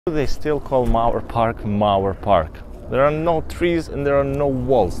They still call Mauerpark. There are no trees and there are no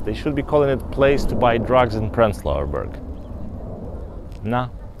walls. They should be calling it place to buy drugs in Prenzlauer Berg. Nah.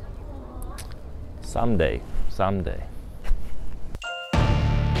 Someday.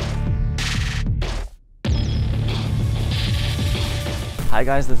 Hi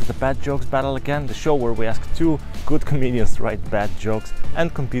guys, this is the Bad Jokes Battle again, the show where we ask two good comedians to write bad jokes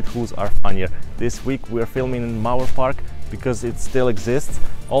and compete whose are funnier. This week we are filming in Mauerpark because it still exists.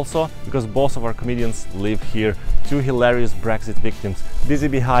 Also because both of our comedians live here. Two hilarious Brexit victims,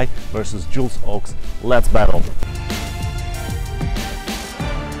 Dizzy High versus Jules Oaks. Let's battle.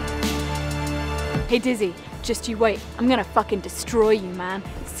 Hey Dizzy, just you wait. I'm gonna fucking destroy you, man.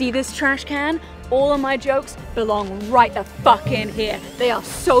 See this trash can? All of my jokes belong right the fuck in here. They are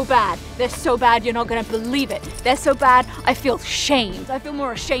so bad. They're so bad you're not gonna believe it. They're so bad I feel shamed. I feel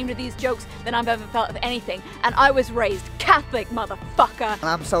more ashamed of these jokes than I've ever felt of anything. And I was raised Catholic, motherfucker.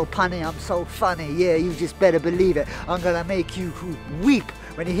 I'm so punny, I'm so funny. Yeah, you just better believe it. I'm gonna make you weep.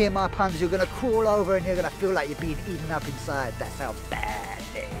 When you hear my puns, you're gonna crawl over and you're gonna feel like you're being eaten up inside. That's how bad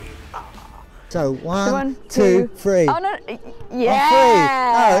they are. So one, two, three. Oh no,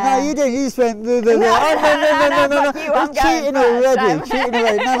 yeah. No, you didn't. You just went. No. It's cheating already. Cheating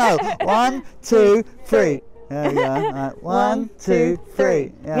already. No. 1, 2, 3. There you go. Right. 1, 2,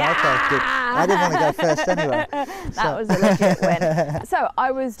 3. Yeah, okay, good. I didn't want to go first anyway. That was a legit win. So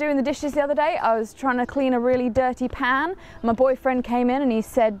I was doing the dishes the other day. I was trying to clean a really dirty pan. My boyfriend came in and he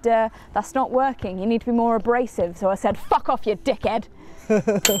said, "That's not working. You need to be more abrasive." So I said, "Fuck off, you dickhead." I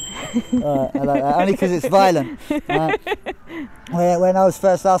like that. Only because it's violent. When I was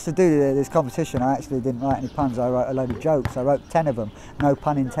first asked to do this competition, I actually didn't write any puns. I wrote a load of jokes. I wrote 10 of them, no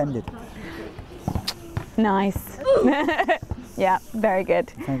pun intended. Nice. Yeah, very good.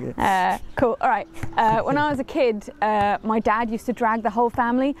 Thank you. Cool. All right. When I was a kid, my dad used to drag the whole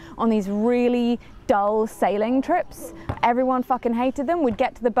family on these really dull sailing trips. Everyone fucking hated them. We'd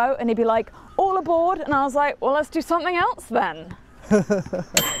get to the boat and he'd be like, "All aboard," and I was like, "Well, let's do something else then."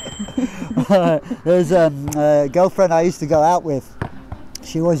 There's a girlfriend I used to go out with.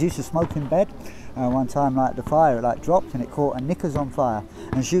 She always used to smoke in bed. One time, like the fire, dropped and it caught her knickers on fire,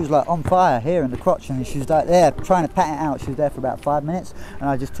 and she was like on fire here in the crotch, and she was like there trying to pat it out. She was there for about 5 minutes, and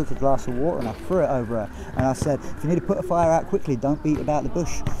I just took a glass of water and I threw it over her, and I said, "If you need to put a fire out quickly, don't beat about the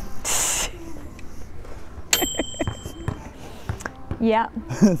bush." Yeah.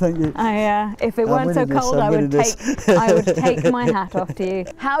 Thank you. If it weren't so cold, I would take my hat off to you.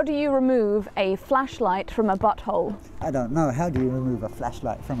 How do you remove a flashlight from a butthole? I don't know. How do you remove a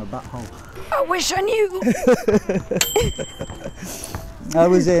flashlight from a butthole? I wish I knew. I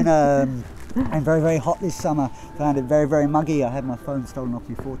was in very, very hot this summer. Found it very, very muggy. I had my phone stolen off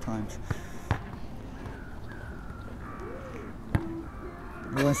me 4 times.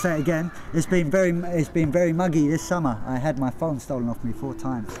 I want to say it again. It's been very muggy this summer. I had my phone stolen off me 4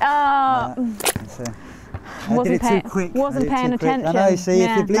 times. I did it too quick. Wasn't paying attention. I know. See,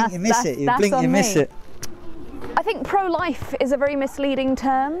 if you blink, you miss it. You blink, you miss it. I think pro-life is a very misleading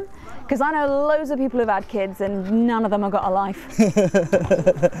term, because I know loads of people who've had kids and none of them have got a life.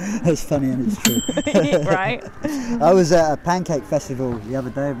 That's funny and it's true. Right? I was at a pancake festival the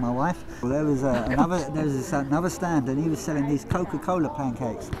other day with my wife. There was another stand, and he was selling these Coca-Cola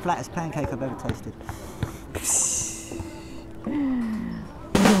pancakes, the flattest pancake I've ever tasted.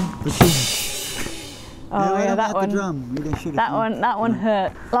 Oh yeah, that one. Drum. You didn't shoot that one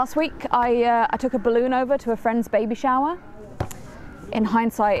hurt. Last week I took a balloon over to a friend's baby shower. In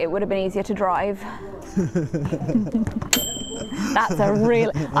hindsight, it would have been easier to drive. That's a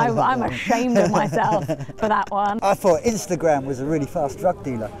real. I'm ashamed of myself for that one. I thought Instagram was a really fast drug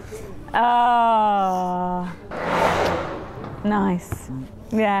dealer. Oh, nice.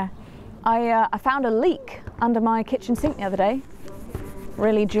 Yeah, I found a leak under my kitchen sink the other day.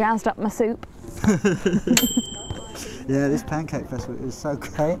 Really jazzed up my soup. Yeah, this pancake festival was so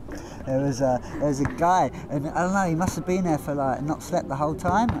great. There was a guy, and I don't know, he must have been there for not slept the whole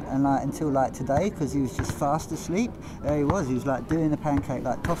time, and until today, because he was just fast asleep. There he was doing the pancake,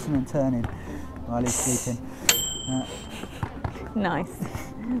 tossing and turning while he's sleeping. Nice,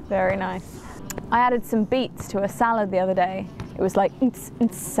 very nice. I added some beets to a salad the other day. It was like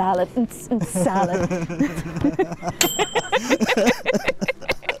salad, salad.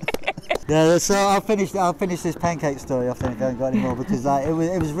 Yeah, so I'll finish this pancake story. I think I haven't got any more, because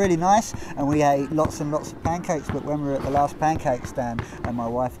it was really nice, and we ate lots and lots of pancakes. But when we were at the last pancake stand, and my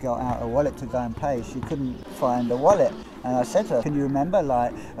wife got out a wallet to go and pay, she couldn't find the wallet. And I said to her, "Can you remember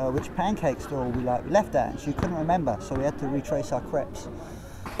which pancake store we left at?" And she couldn't remember, so we had to retrace our crepes.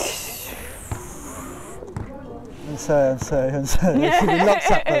 I'm sorry. It should be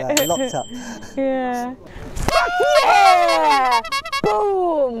locked up for that. Locked up. Yeah. Yeah!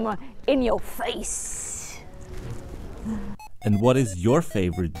 Boom! In your face. And what is your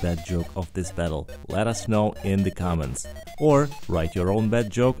favorite bad joke of this battle? Let us know in the comments. Or write your own bad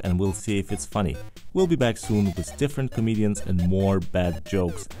joke and we'll see if it's funny. We'll be back soon with different comedians and more bad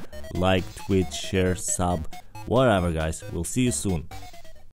jokes. Like, tweet, share, sub, whatever guys. We'll see you soon.